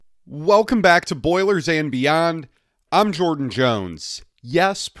Welcome back to Boilers and Beyond. I'm Jordan Jones.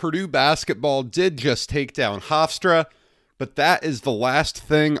 Yes, Purdue basketball did just take down Hofstra, but that is the last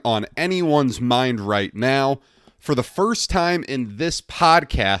thing on anyone's mind right now. For the first time in this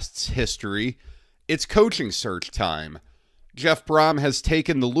podcast's history, it's coaching search time. Jeff Brohm has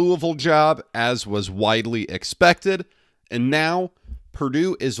taken the Louisville job, as was widely expected, and now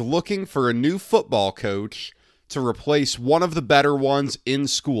Purdue is looking for a new football coach to replace one of the better ones in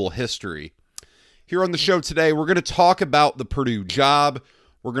school history. Here on the show today, we're going to talk about the Purdue job.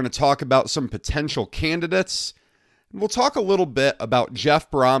 We're going to talk about some potential candidates. And we'll talk a little bit about Jeff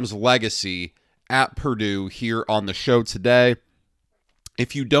Brohm's legacy at Purdue here on the show today.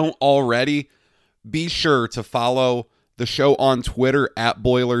 If you don't already, be sure to follow the show on Twitter at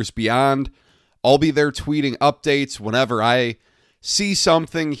Boilers Beyond. I'll be there tweeting updates whenever I see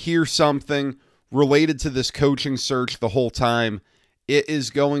something, hear something related to this coaching search the whole time. It is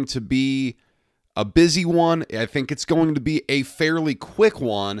going to be a busy one. I think it's going to be a fairly quick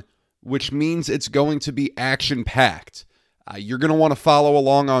one, which means it's going to be action-packed. You're going to want to follow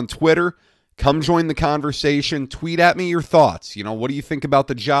along on Twitter. Come join the conversation. Tweet at me your thoughts. What do you think about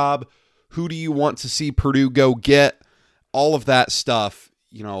the job? Who do you want to see Purdue go get? All of that stuff.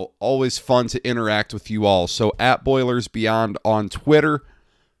 Always fun to interact with you all. So at Boilers Beyond on Twitter.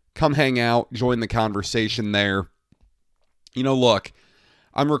 Come hang out, join the conversation there. Look,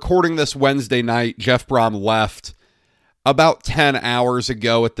 I'm recording this Wednesday night. Jeff Brohm left about 10 hours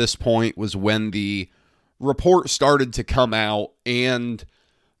ago at this point was when the report started to come out, and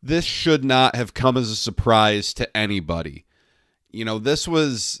this should not have come as a surprise to anybody. This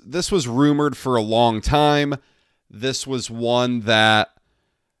was rumored for a long time. This was one that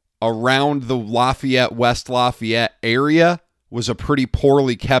around the Lafayette, West Lafayette area was a pretty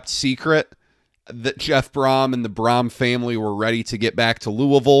poorly kept secret that Jeff Brohm and the Brohm family were ready to get back to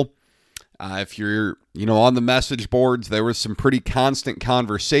Louisville. If you're, on the message boards, there was some pretty constant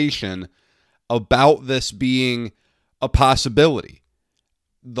conversation about this being a possibility.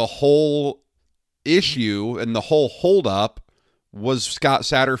 The whole issue and the whole holdup was Scott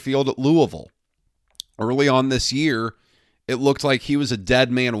Satterfield at Louisville. Early on this year, it looked like he was a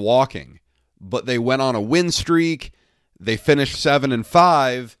dead man walking, but they went on a win streak. They finished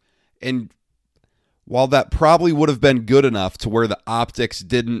 7-5, and while that probably would have been good enough to where the optics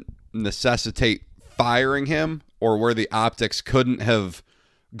didn't necessitate firing him, or where the optics couldn't have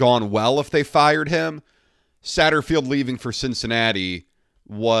gone well if they fired him, Satterfield leaving for Cincinnati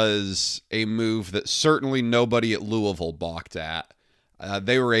was a move that certainly nobody at Louisville balked at.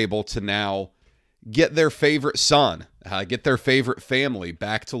 They were able to now get their favorite son, get their favorite family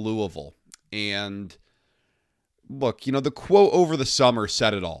back to Louisville. And look, the quote over the summer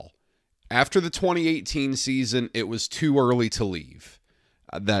said it all. After the 2018 season, it was too early to leave.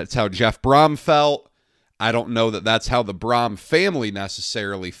 That's how Jeff Brohm felt. I don't know that that's how the Brohm family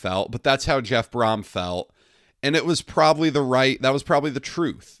necessarily felt, but that's how Jeff Brohm felt. And it was probably that was probably the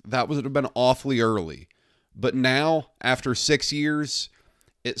truth. That would have been awfully early. But now, after 6 years,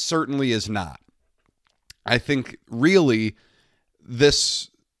 it certainly is not. I think really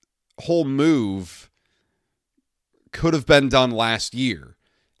this whole move could have been done last year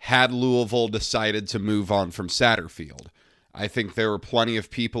had Louisville decided to move on from Satterfield. I think there were plenty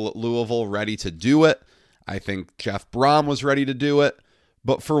of people at Louisville ready to do it. I think Jeff Brohm was ready to do it.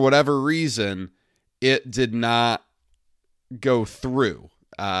 But for whatever reason, it did not go through.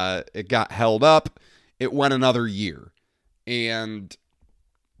 It got held up. It went another year. And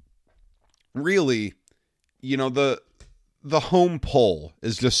really, the home poll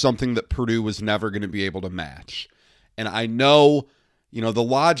is just something that Purdue was never going to be able to match. And I know, the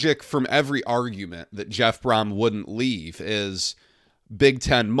logic from every argument that Jeff Brohm wouldn't leave is Big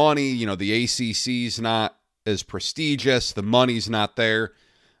Ten money. The ACC's not as prestigious. The money's not there.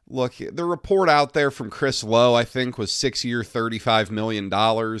 Look, the report out there from Chris Lowe, I think, was 6-year, $35 million.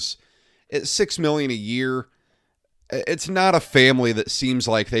 It's $6 million a year. It's not a family that seems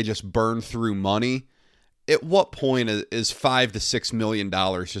like they just burn through money. At what point is $5 to $6 million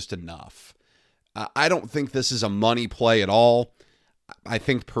just enough? I don't think this is a money play at all. I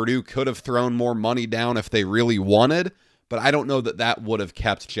think Purdue could have thrown more money down if they really wanted, but I don't know that that would have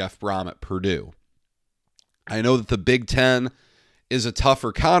kept Jeff Brohm at Purdue. I know that the Big Ten is a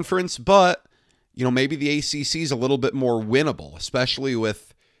tougher conference, but maybe the ACC is a little bit more winnable, especially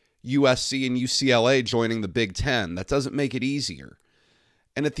with USC and UCLA joining the Big Ten. That doesn't make it easier.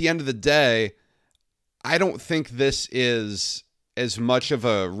 And at the end of the day, I don't think this is as much of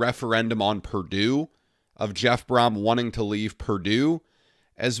a referendum on Purdue, of Jeff Brohm wanting to leave Purdue,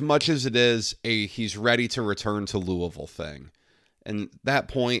 as much as it is he's ready to return to Louisville thing. And at that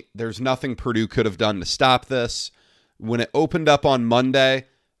point, there's nothing Purdue could have done to stop this. When it opened up on Monday,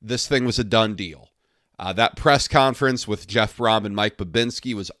 this thing was a done deal. That press conference with Jeff Brohm and Mike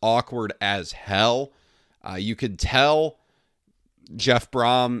Babinski was awkward as hell. You could tell Jeff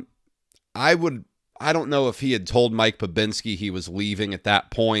Brohm, I don't know if he had told Mike Babinski he was leaving at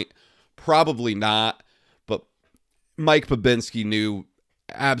that point. Probably not. But Mike Babinski knew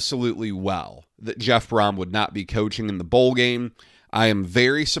absolutely well that Jeff Brohm would not be coaching in the bowl game. I am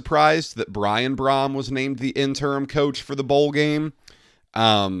very surprised that Brian Brohm was named the interim coach for the bowl game.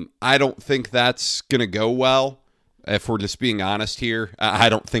 I don't think that's going to go well, if we're just being honest here. I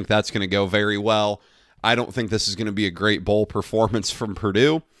don't think that's going to go very well. I don't think this is going to be a great bowl performance from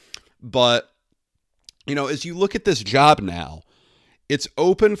Purdue. But, as you look at this job now, it's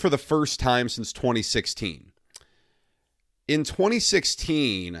open for the first time since 2016. In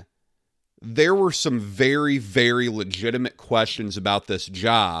 2016, there were some very, very legitimate questions about this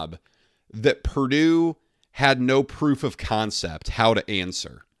job that Purdue had no proof of concept how to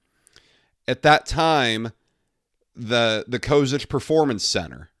answer. At that time, the Kozic Performance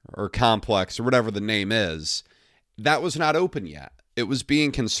Center or complex or whatever the name is, that was not open yet. It was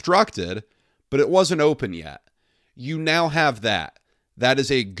being constructed, but it wasn't open yet. You now have that. That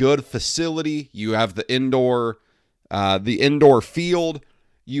is a good facility. You have the indoor field.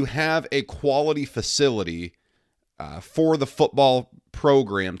 You have a quality facility for the football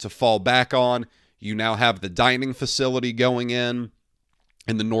program to fall back on. You now have the dining facility going in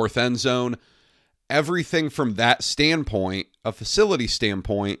the north end zone. Everything from that standpoint, a facility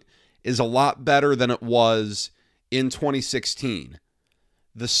standpoint, is a lot better than it was in 2016.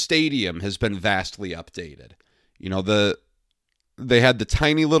 The stadium has been vastly updated. They had the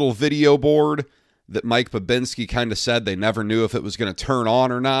tiny little video board that Mike Babinski kind of said they never knew if it was going to turn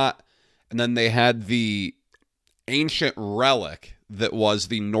on or not. And then they had the ancient relic that was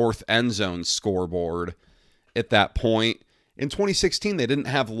the north end zone scoreboard at that point. In 2016, they didn't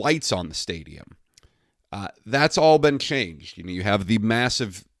have lights on the stadium. That's all been changed. You have the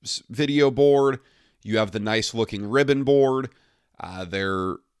massive video board. You have the nice looking ribbon board.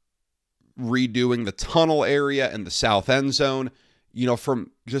 They're redoing the tunnel area and the south end zone.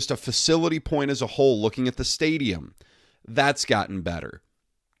 From just a facility point as a whole, looking at the stadium, that's gotten better.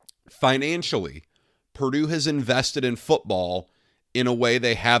 Financially, Purdue has invested in football in a way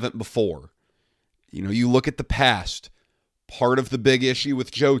they haven't before. You look at the past. Part of the big issue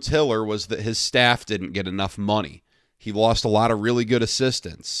with Joe Tiller was that his staff didn't get enough money. He lost a lot of really good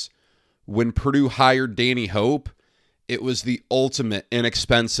assistants. When Purdue hired Danny Hope, it was the ultimate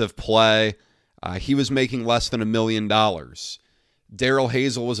inexpensive play. He was making less than $1 million. Daryl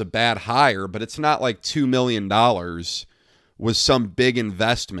Hazel was a bad hire, but it's not like $2 million was some big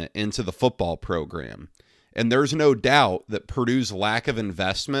investment into the football program. And there's no doubt that Purdue's lack of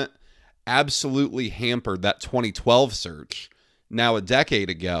investment absolutely hampered that 2012 search, now a decade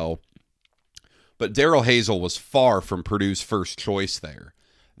ago. But Daryl Hazel was far from Purdue's first choice there.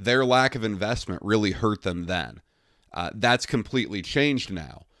 Their lack of investment really hurt them then. That's completely changed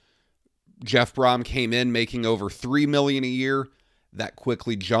now. Jeff Brohm came in making over $3 million a year. That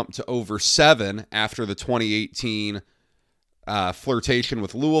quickly jumped to over $7 million after the 2018 flirtation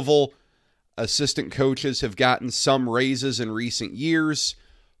with Louisville. Assistant coaches have gotten some raises in recent years.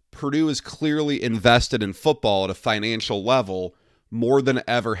 Purdue is clearly invested in football at a financial level more than it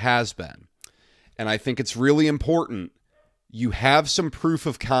ever has been. And I think it's really important you have some proof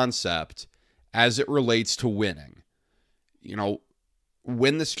of concept as it relates to winning.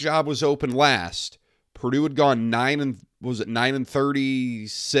 When this job was open last, Purdue had gone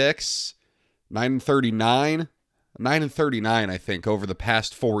 9-36, 9-39, 9-39, I think, over the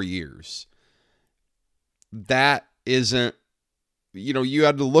past 4 years. That isn't, you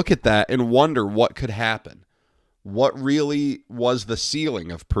had to look at that and wonder what could happen. What really was the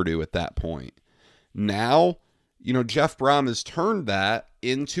ceiling of Purdue at that point? Now, Jeff Brohm has turned that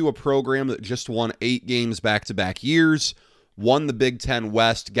into a program that just won 8 games back-to-back years, won the Big Ten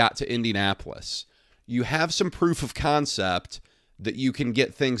West, got to Indianapolis. You have some proof of concept that you can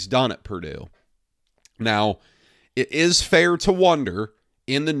get things done at Purdue. Now, it is fair to wonder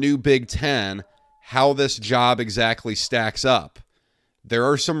in the new Big Ten how this job exactly stacks up. There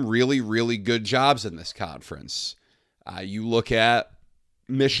are some really, really good jobs in this conference. You look at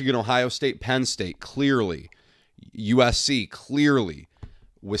Michigan, Ohio State, Penn State, clearly. USC, clearly.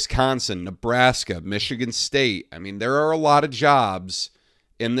 Wisconsin, Nebraska, Michigan State. I mean, there are a lot of jobs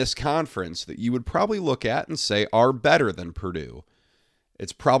in this conference that you would probably look at and say are better than Purdue.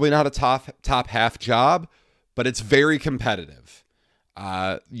 It's probably not a top half job, but it's very competitive.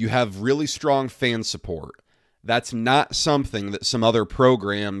 You have really strong fan support. That's not something that some other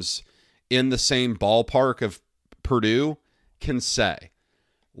programs in the same ballpark of Purdue can say.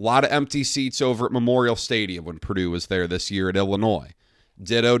 A lot of empty seats over at Memorial Stadium when Purdue was there this year at Illinois.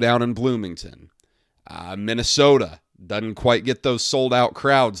 Ditto down in Bloomington. Minnesota doesn't quite get those sold-out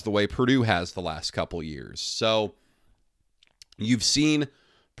crowds the way Purdue has the last couple years. So you've seen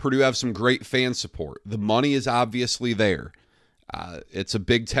Purdue have some great fan support. The money is obviously there. It's a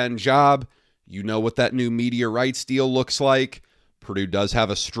Big Ten job. You know what that new media rights deal looks like. Purdue does have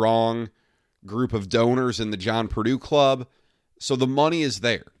a strong group of donors in the John Purdue Club. So the money is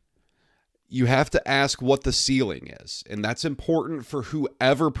there. You have to ask what the ceiling is, and that's important for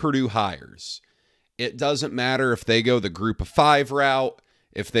whoever Purdue hires. It doesn't matter if they go the group of 5 route,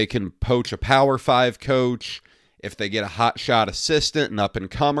 if they can poach a Power 5 coach, if they get a hotshot assistant, an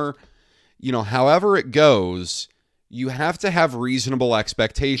up-and-comer. However it goes, you have to have reasonable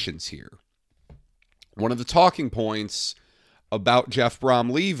expectations here. One of the talking points about Jeff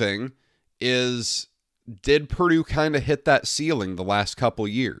Brom leaving is, did Purdue kind of hit that ceiling the last couple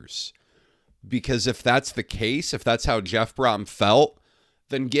years? Because if that's the case, if that's how Jeff Brom felt,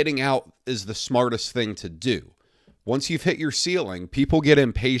 then getting out is the smartest thing to do. Once you've hit your ceiling, people get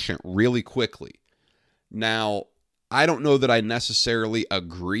impatient really quickly. Now, I don't know that I necessarily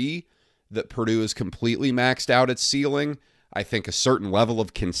agree that Purdue is completely maxed out its ceiling. I think a certain level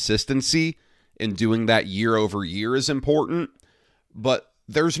of consistency in doing that year over year is important. But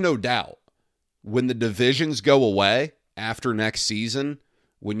there's no doubt, when the divisions go away after next season,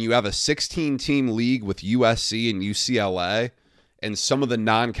 when you have a 16-team league with USC and UCLA and some of the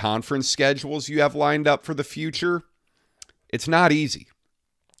non-conference schedules you have lined up for the future, it's not easy.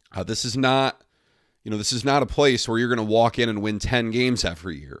 This is not a place where you're going to walk in and win 10 games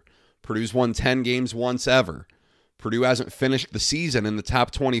every year. Purdue's won 10 games once ever. Purdue hasn't finished the season in the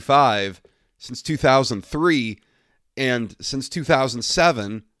top 25 since 2003, and since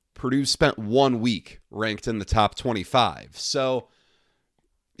 2007, Purdue spent 1 week ranked in the top 25. So,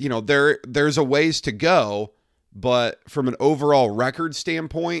 there's a ways to go, but from an overall record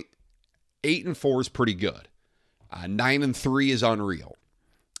standpoint, 8-4 is pretty good. 9-3 is unreal.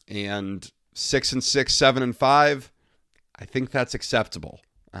 And 6-6, 7-5, I think that's acceptable.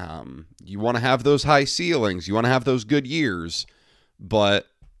 You want to have those high ceilings, you want to have those good years, but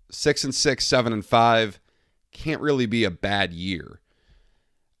 6-6, 7-5 can't really be a bad year.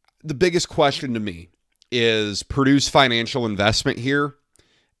 The biggest question to me is Purdue's financial investment here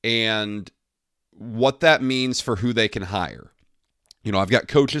and what that means for who they can hire. I've got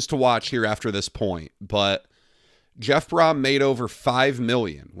coaches to watch here after this point, but Jeff Brom made over $5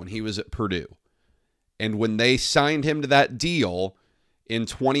 million when he was at Purdue. And when they signed him to that deal in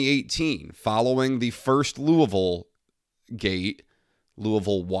 2018, following the first Louisville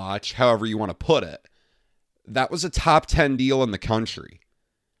watch, however you want to put it, that was a top 10 deal in the country.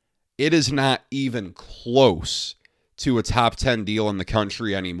 It is not even close to a top 10 deal in the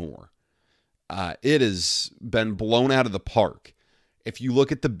country anymore. It has been blown out of the park. If you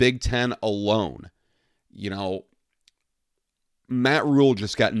look at the Big Ten alone, Matt Rule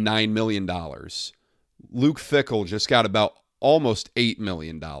just got $9 million. Luke Fickell just got about almost $8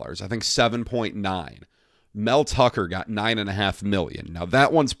 million. I think 7.9. Mel Tucker got $9.5 million. Now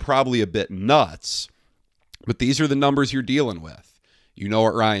that one's probably a bit nuts, but these are the numbers you're dealing with. You know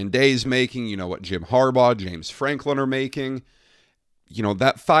what Ryan Day's making. You know what Jim Harbaugh, James Franklin are making.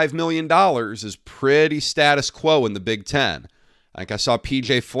 That $5 million is pretty status quo in the Big Ten. Like I saw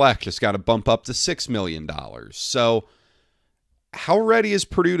PJ Fleck just got a bump up to $6 million. So how ready is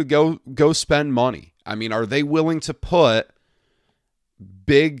Purdue to go spend money? I mean, are they willing to put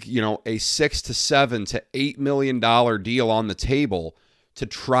big, a $6 to $7 to $8 million deal on the table to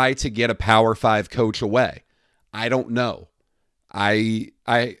try to get a Power 5 coach away? I don't know. I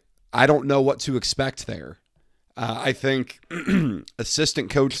don't know what to expect there. I think assistant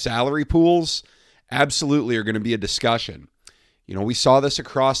coach salary pools absolutely are going to be a discussion. We saw this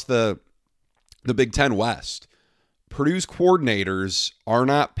across the Big Ten West. Purdue's coordinators are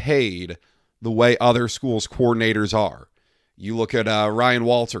not paid the way other schools' coordinators are. You look at Ryan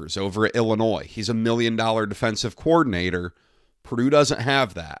Walters over at Illinois. He's a $1 million defensive coordinator. Purdue doesn't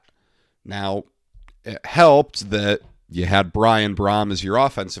have that. Now, it helped that you had Brian Brom as your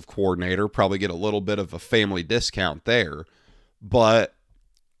offensive coordinator, probably get a little bit of a family discount there. But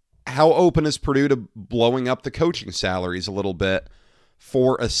how open is Purdue to blowing up the coaching salaries a little bit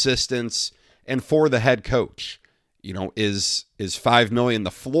for assistants and for the head coach? Is $5 million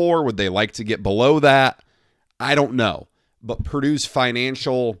the floor? Would they like to get below that? I don't know. But Purdue's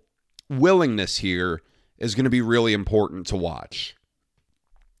financial willingness here is going to be really important to watch.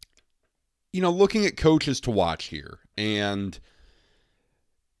 looking at coaches to watch here, and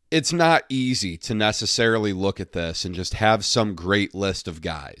it's not easy to necessarily look at this and just have some great list of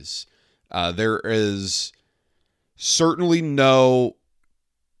guys. There is certainly no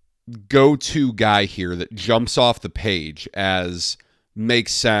go-to guy here that jumps off the page as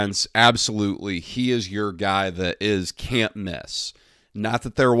makes sense. Absolutely, he is your guy that is can't miss. Not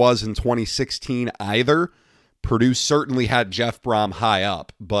that there was in 2016 either. Purdue certainly had Jeff Brom high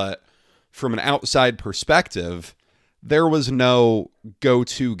up, but from an outside perspective, there was no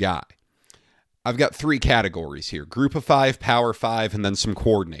go-to guy. I've got 3 categories here: Group of 5, Power 5, and then some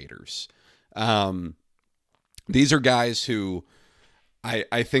coordinators. These are guys who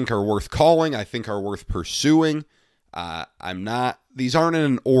I think are worth calling. I think are worth pursuing. These aren't in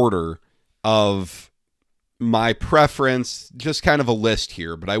an order of my preference, just kind of a list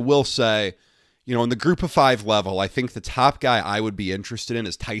here. But I will say, in the Group of 5 level, I think the top guy I would be interested in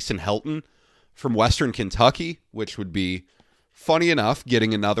is Tyson Helton from Western Kentucky, which would be funny enough,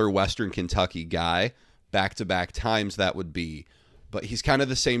 getting another Western Kentucky guy back-to-back times, that would be. But he's kind of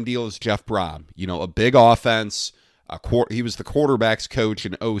the same deal as Jeff Brom. A big offense. He was the quarterback's coach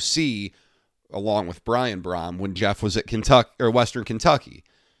in OC along with Brian Brom when Jeff was at Kentucky or Western Kentucky.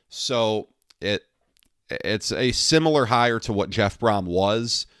 So it's a similar hire to what Jeff Brom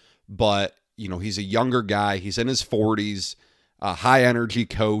was, but he's a younger guy. He's in his 40s, a high energy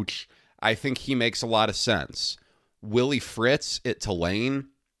coach. I think he makes a lot of sense. Willie Fritz at Tulane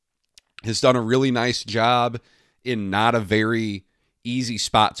has done a really nice job in not a very easy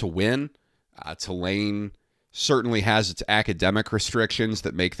spot to win. Tulane certainly has its academic restrictions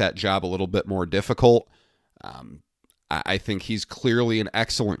that make that job a little bit more difficult. I think he's clearly an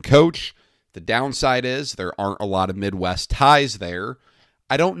excellent coach. The downside is there aren't a lot of Midwest ties there.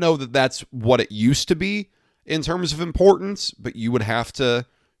 I don't know that that's what it used to be in terms of importance, but you would have to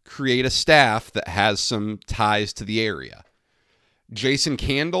create a staff that has some ties to the area. Jason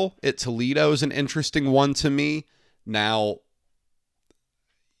Candle at Toledo is an interesting one to me. Now,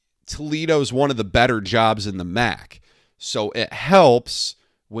 Toledo's one of the better jobs in the MAC, so it helps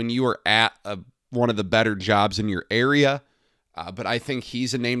when you are at one of the better jobs in your area, but I think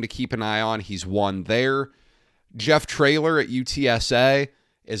he's a name to keep an eye on. He's one there. Jeff Traylor at UTSA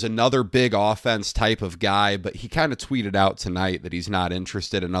is another big offense type of guy, but he kind of tweeted out tonight that he's not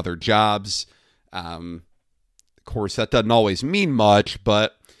interested in other jobs. Of course, that doesn't always mean much,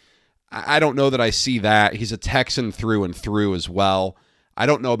 but I don't know that I see that. He's a Texan through and through as well. I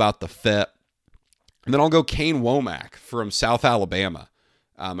don't know about the fit. And then I'll go Kane Womack from South Alabama,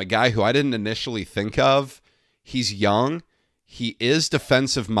 a guy who I didn't initially think of. He's young. He is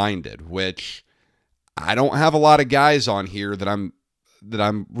defensive-minded, which I don't have a lot of guys on here that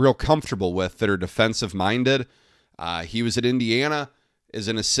I'm real comfortable with that are defensive-minded. He was at Indiana as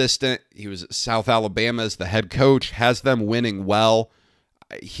an assistant. He was at South Alabama as the head coach, has them winning well.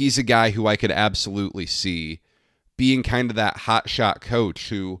 He's a guy who I could absolutely see being kind of that hotshot coach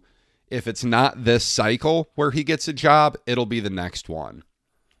who, if it's not this cycle where he gets a job, it'll be the next one.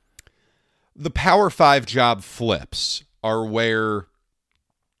 The Power 5 job flips are where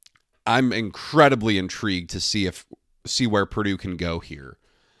I'm incredibly intrigued to see where Purdue can go here.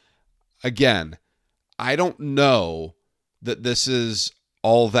 Again, I don't know that this is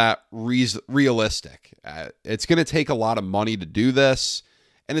all that realistic. It's going to take a lot of money to do this,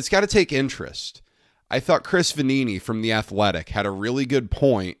 and it's got to take interest. I thought Chris Vanini from The Athletic had a really good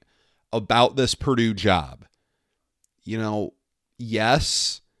point about this Purdue job.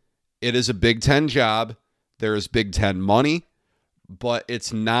 Yes, it is a Big Ten job. There is Big Ten money, but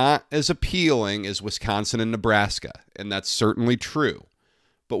it's not as appealing as Wisconsin and Nebraska, and that's certainly true.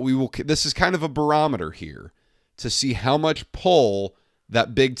 But this is kind of a barometer here to see how much pull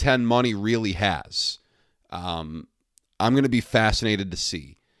that Big Ten money really has. I'm going to be fascinated to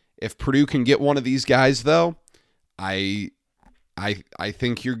see. If Purdue can get one of these guys, though, I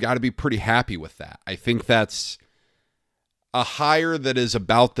think you've got to be pretty happy with that. I think that's a hire that is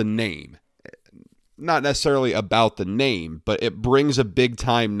about the name. Not necessarily about the name, but it brings a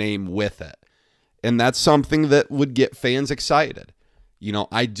big-time name with it. And that's something that would get fans excited.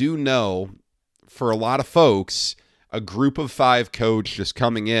 I do know for a lot of folks, a Group of 5 coach just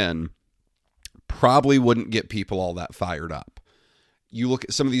coming in probably wouldn't get people all that fired up. You look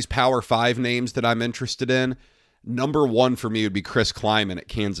at some of these Power 5 names that I'm interested in. Number one for me would be Chris Kleiman at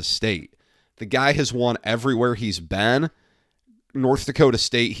Kansas State. The guy has won everywhere he's been. North Dakota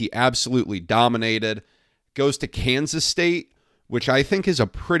State, he absolutely dominated. Goes to Kansas State, which I think is a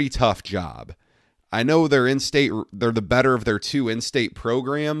pretty tough job. I know they're the better of their 2 in-state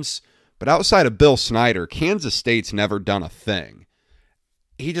programs, but outside of Bill Snyder, Kansas State's never done a thing.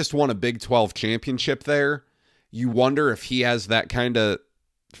 he just won a Big 12 championship there. You wonder if he has that kind of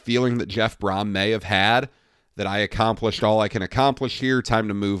feeling that Jeff Brom may have had, that I accomplished all I can accomplish here, time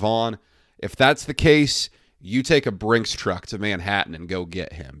to move on. If that's the case, you take a Brinks truck to Manhattan and go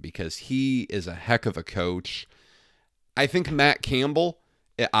get him, because he is a heck of a coach. I think Matt Campbell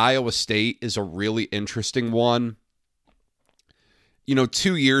at Iowa State is a really interesting one.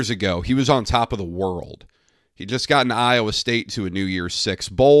 2 years ago, he was on top of the world. He just got in Iowa State to a New Year's Six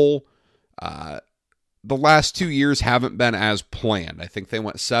bowl. The last 2 years haven't been as planned. I think they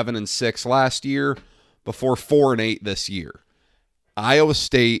went 7-6 last year before 4-8 this year. Iowa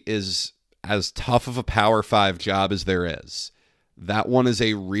State is as tough of a Power 5 job as there is. That one is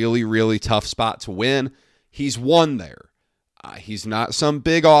a really, really tough spot to win. He's won there. He's not some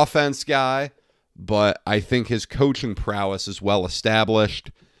big offense guy, but I think his coaching prowess is well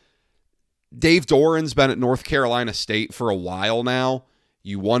established. Dave Doran's been at North Carolina State for a while now.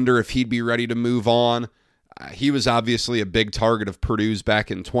 You wonder if he'd be ready to move on. He was obviously a big target of Purdue's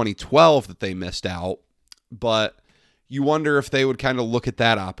back in 2012 that they missed out, but you wonder if they would kind of look at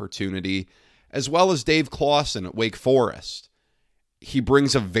that opportunity, as well as Dave Clawson at Wake Forest. He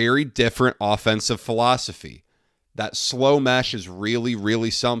brings a very different offensive philosophy. That slow mesh is really,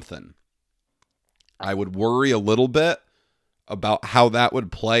 really something. I would worry a little bit about how that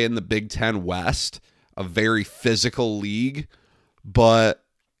would play in the Big Ten West, a very physical league, but,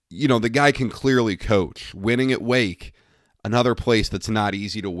 the guy can clearly coach. Winning at Wake, another place that's not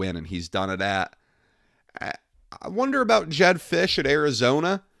easy to win, and he's done it at. I wonder about Jedd Fisch at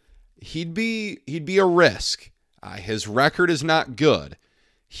Arizona. He'd be a risk. His record is not good.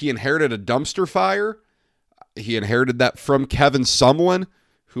 He inherited a dumpster fire. He inherited that from Kevin Sumlin,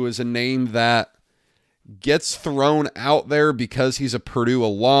 who is a name that gets thrown out there because he's a Purdue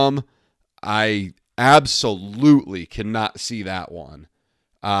alum. I absolutely cannot see that one.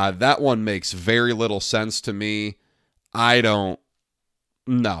 That one makes very little sense to me. For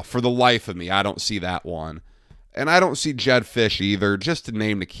the life of me, I don't see that one. And I don't see Jedd Fisch either. Just a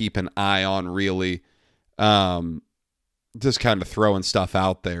name to keep an eye on, really. Just kind of throwing stuff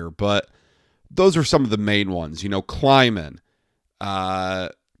out there. But those are some of the main ones. Kleiman,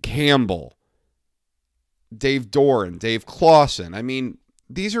 Campbell, Dave Doran, Dave Clawson. I mean,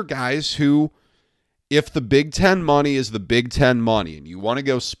 these are guys who, if the Big Ten money is the Big Ten money and you want to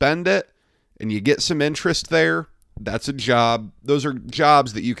go spend it and you get some interest there, that's a job. Those are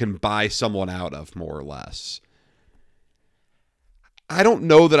jobs that you can buy someone out of, more or less. I don't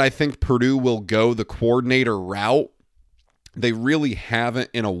know that I think Purdue will go the coordinator route. They really haven't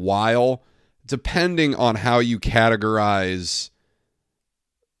in a while, depending on how you categorize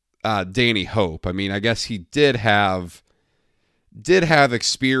Danny Hope. I mean, I guess he did have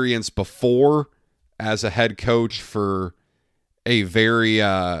experience before as a head coach for a very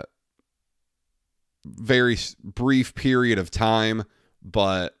brief period of time,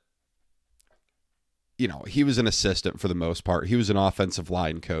 but he was an assistant for the most part. He was an offensive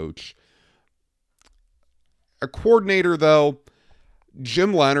line coach. A coordinator, though,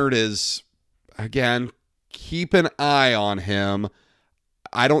 Jim Leonhard is, again, keep an eye on him.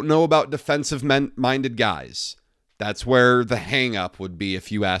 I don't know about defensive-minded guys. That's where the hang-up would be,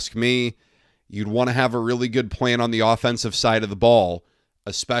 if you ask me. You'd want to have a really good plan on the offensive side of the ball,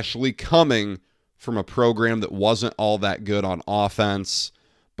 especially coming from a program that wasn't all that good on offense.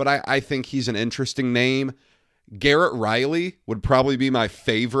 But I think he's an interesting name. Garrett Riley would probably be my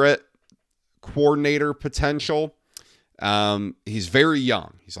favorite coordinator potential. He's very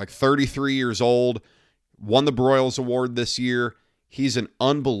young. He's like 33 years old. Won the Broyles Award this year. He's an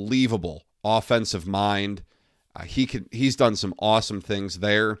unbelievable offensive mind. He's done some awesome things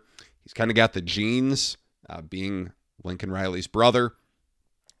there. He's kind of got the genes, being Lincoln Riley's brother.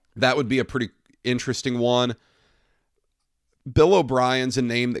 That would be a pretty interesting one. Bill O'Brien's a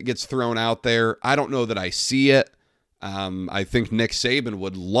name that gets thrown out there. I don't know that I see it. I think Nick Saban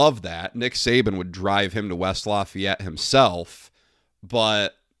would love that. Nick Saban would drive him to West Lafayette himself,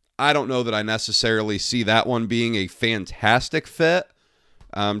 but I don't know that I necessarily see that one being a fantastic fit,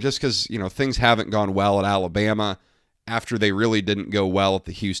 just because, things haven't gone well at Alabama after they really didn't go well at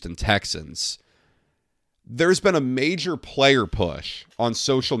the Houston Texans. There's been a major player push on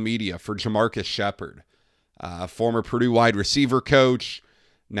social media for Jamarcus Shepard, former Purdue wide receiver coach.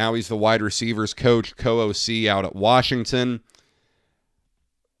 Now he's the wide receivers coach, co-OC out at Washington.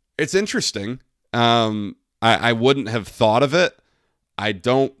 It's interesting. I wouldn't have thought of it. I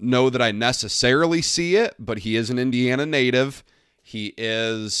don't know that I necessarily see it, but he is an Indiana native. He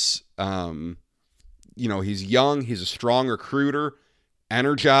is, he's young. He's a strong recruiter,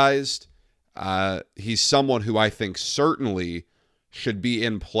 energized. He's someone who I think certainly should be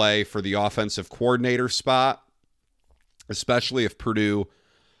in play for the offensive coordinator spot, especially if Purdue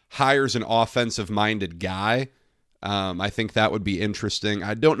hires an offensive-minded guy. I think that would be interesting.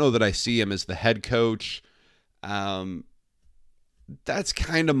 I don't know that I see him as the head coach. That's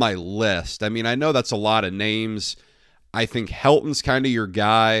kind of my list. I mean, I know that's a lot of names. I think Helton's kind of your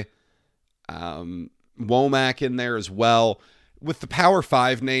guy. Womack in there as well. With the Power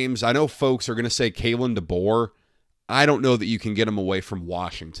 5 names, I know folks are going to say Kalen DeBoer. I don't know that you can get him away from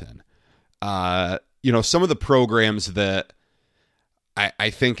Washington. Some of the programs that I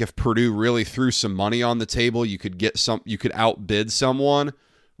think if Purdue really threw some money on the table, you could outbid someone,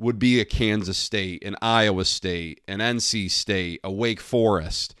 would be a Kansas State, an Iowa State, an NC State, a Wake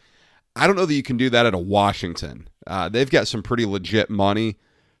Forest. I don't know that you can do that at a Washington. They've got some pretty legit money,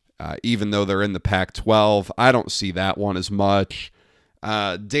 even though they're in the Pac-12. I don't see that one as much.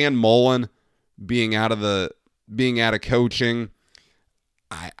 Dan Mullen being out of coaching,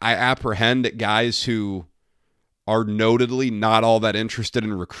 I apprehend at guys who are notedly not all that interested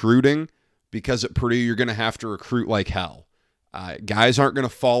in recruiting, because at Purdue you're going to have to recruit like hell. Guys aren't going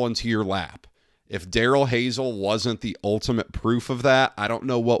to fall into your lap. If Darrell Hazel wasn't the ultimate proof of that, I don't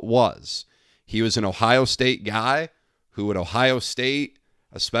know what was. He was an Ohio State guy who at Ohio State,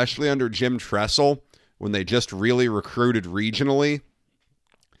 especially under Jim Tressel, when they just really recruited regionally,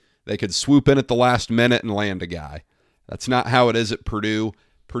 they could swoop in at the last minute and land a guy. That's not how it is at Purdue.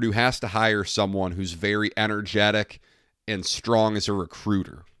 Purdue has to hire someone who's very energetic and strong as a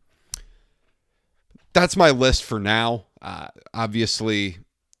recruiter. That's my list for now. Obviously,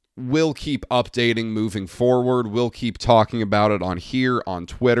 we'll keep updating moving forward. We'll keep talking about it on here, on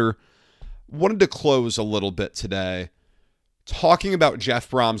Twitter. Wanted to close a little bit today talking about Jeff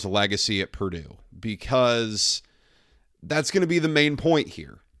Brohm's legacy at Purdue, because that's going to be the main point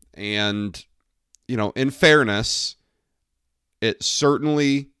here. And, in fairness, it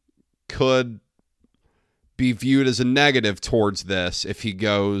certainly could be viewed as a negative towards this if he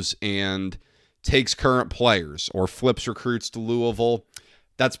goes and takes current players or flips recruits to Louisville.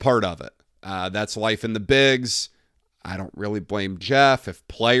 That's part of it. That's life in the bigs. I don't really blame Jeff. If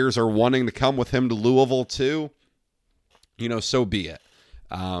players are wanting to come with him to Louisville too, so be it.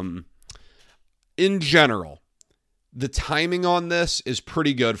 In general, the timing on this is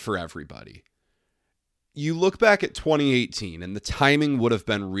pretty good for everybody. You look back at 2018, and the timing would have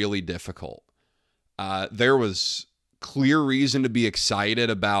been really difficult. There was clear reason to be excited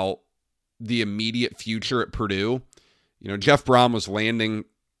about the immediate future at Purdue. Jeff Brohm was landing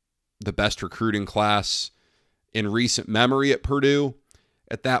the best recruiting class in recent memory at Purdue.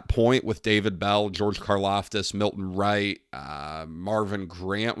 At that point, with David Bell, George Karlaftis, Milton Wright, Marvin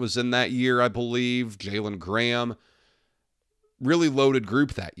Grant was in that year, I believe, Jalen Graham. Really loaded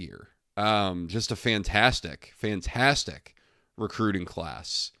group that year. Just a fantastic recruiting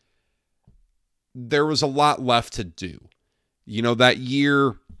class. There was a lot left to do. That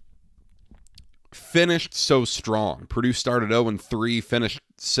year finished so strong. Purdue started 0-3, finished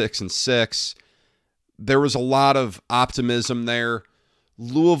 6-6. There was a lot of optimism there.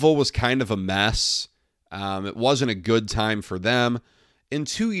 Louisville was kind of a mess. It wasn't a good time for them. And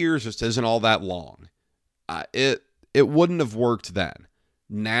 2 years just isn't all that long. It wouldn't have worked then.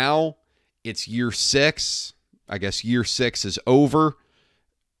 Now, it's year 6. I guess year 6 is over.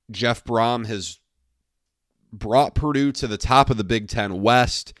 Jeff Brohm has brought Purdue to the top of the Big Ten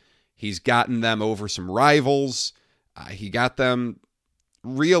West. He's gotten them over some rivals. He got them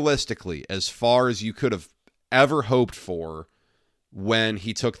realistically as far as you could have ever hoped for when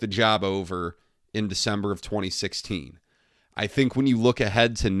he took the job over in December of 2016. I think when you look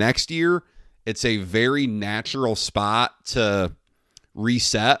ahead to next year, it's a very natural spot to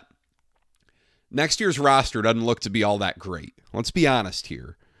reset. Next year's roster doesn't look to be all that great. Let's be honest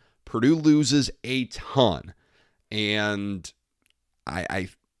here. Purdue loses a ton. And I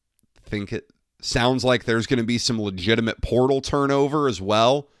think it sounds like there's going to be some legitimate portal turnover as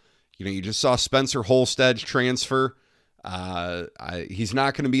well. You just saw Spencer Holstead transfer. He's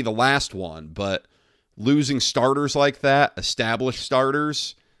not going to be the last one, but losing starters like that, established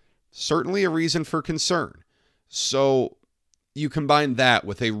starters, certainly a reason for concern. So you combine that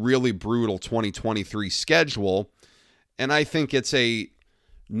with a really brutal 2023 schedule, and I think it's a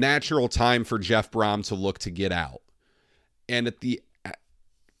natural time for Jeff Brohm to look to get out. And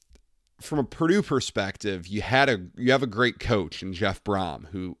from a Purdue perspective, you have a great coach in Jeff Brohm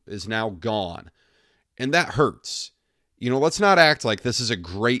who is now gone, and that hurts. Let's not act like this is a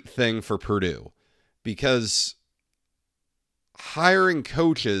great thing for Purdue, because hiring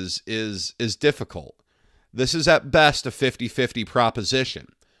coaches is difficult. This is at best a 50-50 proposition,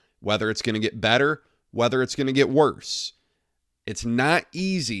 whether it's going to get better, whether it's going to get worse. It's not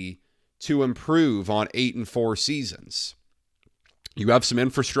easy to improve on 8-4 seasons. You have some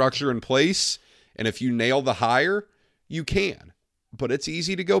infrastructure in place, and if you nail the hire, you can. But it's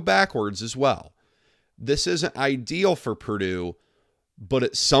easy to go backwards as well. This isn't ideal for Purdue, but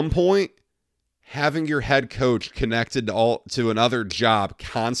at some point, having your head coach connected to another job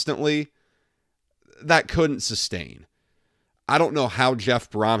constantly, that couldn't sustain. I don't know how Jeff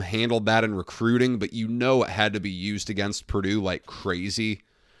Brom handled that in recruiting, but you know it had to be used against Purdue like crazy.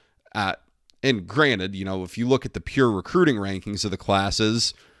 And granted, if you look at the pure recruiting rankings of the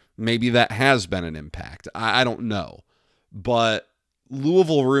classes, maybe that has been an impact. I don't know. But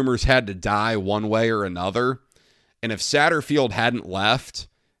Louisville rumors had to die one way or another. And if Satterfield hadn't left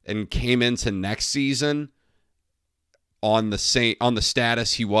and came into next season on the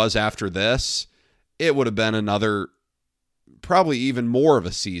status he was after this, it would have been another, probably even more of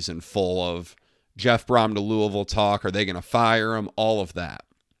a season full of Jeff Brom to Louisville talk. Are they going to fire him? All of that.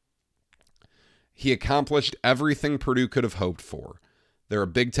 He accomplished everything Purdue could have hoped for. They're a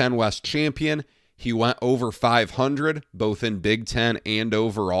Big Ten West champion. He went over 500, both in Big Ten and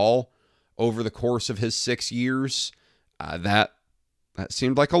overall, over the course of his 6 years. That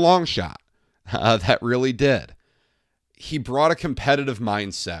seemed like a long shot. That really did. He brought a competitive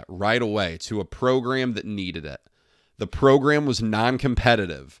mindset right away to a program that needed it. The program was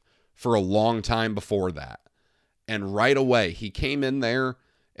non-competitive for a long time before that. And right away, he came in there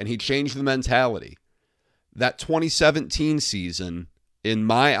and he changed the mentality. That 2017 season, in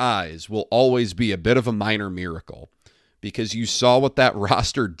my eyes, will always be a bit of a minor miracle because you saw what that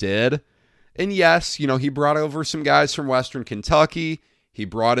roster did. And yes, he brought over some guys from Western Kentucky. He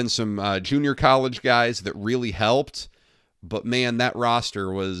brought in some junior college guys that really helped. But man, that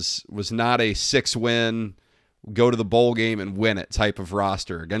roster was not a 6-win, go to the bowl game and win it type of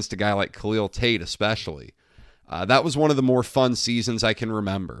roster against a guy like Khalil Tate especially. That was one of the more fun seasons I can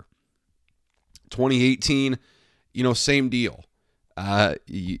remember. 2018, same deal.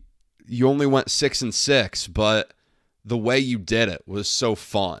 You only went 6-6, but the way you did it was so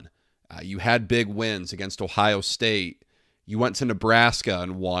fun. You had big wins against Ohio State. You went to Nebraska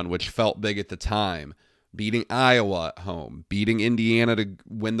and won, which felt big at the time. Beating Iowa at home. Beating Indiana to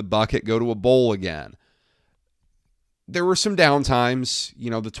win the bucket, go to a bowl again. There were some downtimes.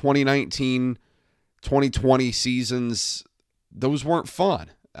 The 2019, 2020 seasons, those weren't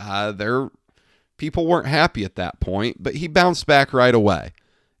fun. People weren't happy at that point, but he bounced back right away.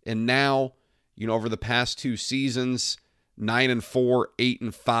 And now, over the past 2 seasons, 9-4,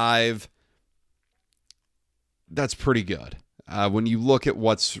 8-5, that's pretty good. When you look at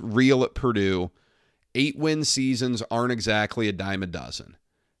what's real at Purdue, 8-win seasons aren't exactly a dime a dozen.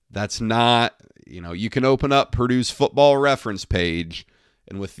 That's not, you can open up Purdue's football reference page,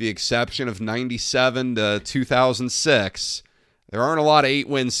 and with the exception of 97 to 2006, there aren't a lot of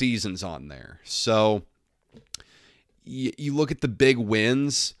 8-win seasons on there. So you look at the big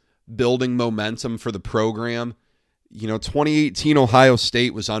wins, building momentum for the program. 2018 Ohio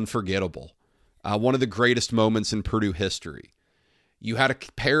State was unforgettable. One of the greatest moments in Purdue history. You had a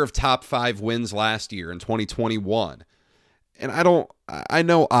pair of top 5 wins last year in 2021. And I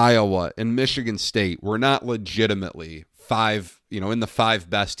know Iowa and Michigan State were not legitimately in the 5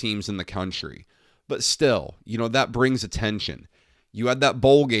 best teams in the country. But still, that brings attention. You had that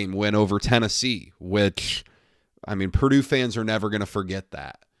bowl game win over Tennessee, which, Purdue fans are never going to forget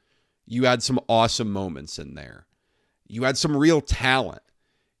that. You had some awesome moments in there. You had some real talent.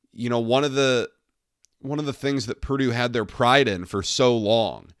 One of the things that Purdue had their pride in for so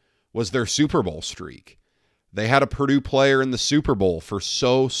long was their Super Bowl streak. They had a Purdue player in the Super Bowl for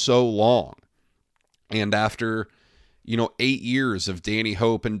so long. And after, 8 years of Danny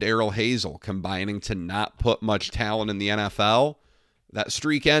Hope and Darrell Hazel combining to not put much talent in the NFL, that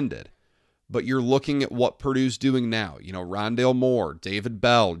streak ended. But you're looking at what Purdue's doing now. Rondale Moore, David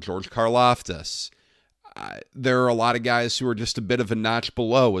Bell, George Karlaftis. There are a lot of guys who are just a bit of a notch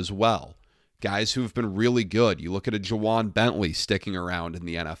below as well. Guys who have been really good. You look at a Jawan Bentley sticking around in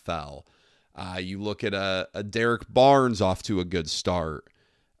the NFL. You look at a Derek Barnes off to a good start.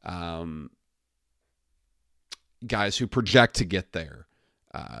 Guys who project to get there.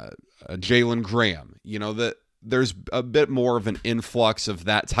 Jalen Graham. That there's a bit more of an influx of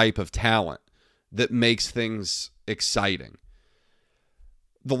that type of talent that makes things exciting.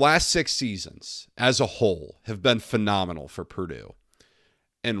 The last 6 seasons as a whole have been phenomenal for Purdue.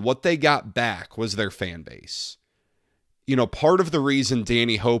 And what they got back was their fan base. Part of the reason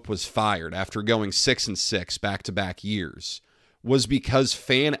Danny Hope was fired after going 6-6 back-to-back years was because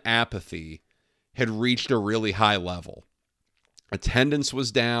fan apathy had reached a really high level. Attendance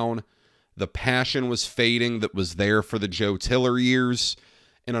was down. The passion was fading that was there for the Joe Tiller years.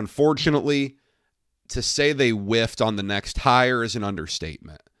 And unfortunately, to say they whiffed on the next hire is an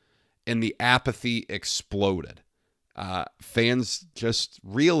understatement. And the apathy exploded. Fans just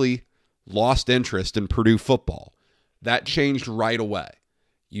really lost interest in Purdue football. That changed right away.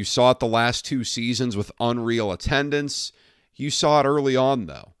 You saw it the last 2 seasons with unreal attendance. You saw it early on,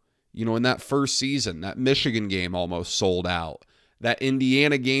 though. In that first season, that Michigan game almost sold out. That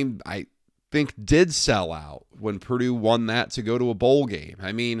Indiana game, I think, did sell out when Purdue won that to go to a bowl game.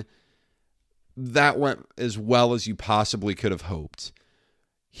 I mean, that went as well as you possibly could have hoped.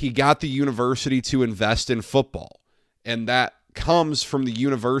 He got the university to invest in football, and that comes from the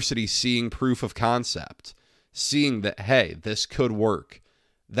university seeing proof of concept, seeing that, hey, this could work.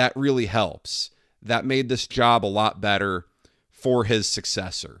 That really helps. That made this job a lot better for his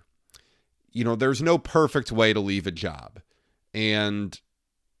successor. There's no perfect way to leave a job. And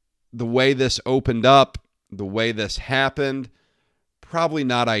the way this opened up, the way this happened, probably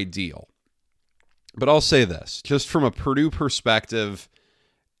not ideal. But I'll say this, just from a Purdue perspective,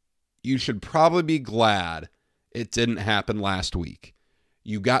 you should probably be glad it didn't happen last week.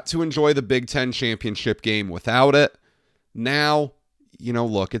 You got to enjoy the Big Ten championship game without it. Now,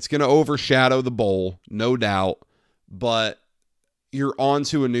 look, it's going to overshadow the bowl, no doubt, but you're on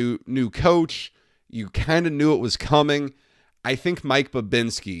to a new coach. You kind of knew it was coming. I think Mike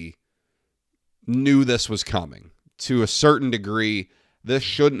Babinski knew this was coming to a certain degree. This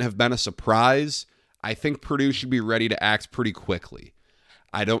shouldn't have been a surprise. I think Purdue should be ready to act pretty quickly.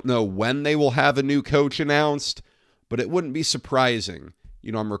 I don't know when they will have a new coach announced, but it wouldn't be surprising.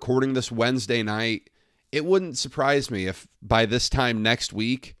 I'm recording this Wednesday night. It wouldn't surprise me if by this time next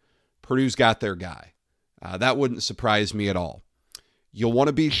week, Purdue's got their guy. That wouldn't surprise me at all. You'll want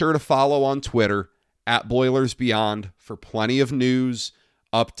to be sure to follow on Twitter at Boilers Beyond for plenty of news,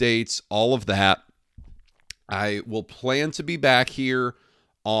 updates, all of that. I will plan to be back here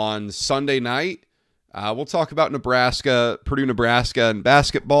on Sunday night. We'll talk about Nebraska, Purdue, Nebraska, and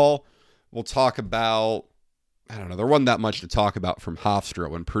basketball. We'll talk about, there wasn't that much to talk about from Hofstra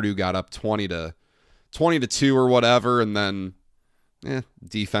when Purdue got up 20 to 2 or whatever, and then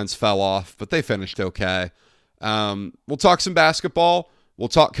defense fell off, but they finished okay. We'll talk some basketball. We'll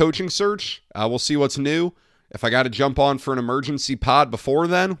talk coaching search. We'll see what's new. If I got to jump on for an emergency pod before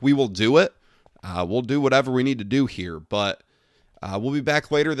then, we will do it. We'll do whatever we need to do here, but we'll be back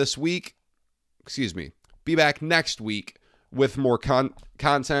later this week. Be back next week with more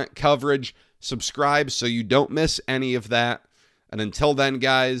content coverage. Subscribe so you don't miss any of that. And until then,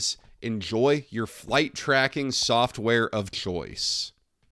 guys, enjoy your flight tracking software of choice.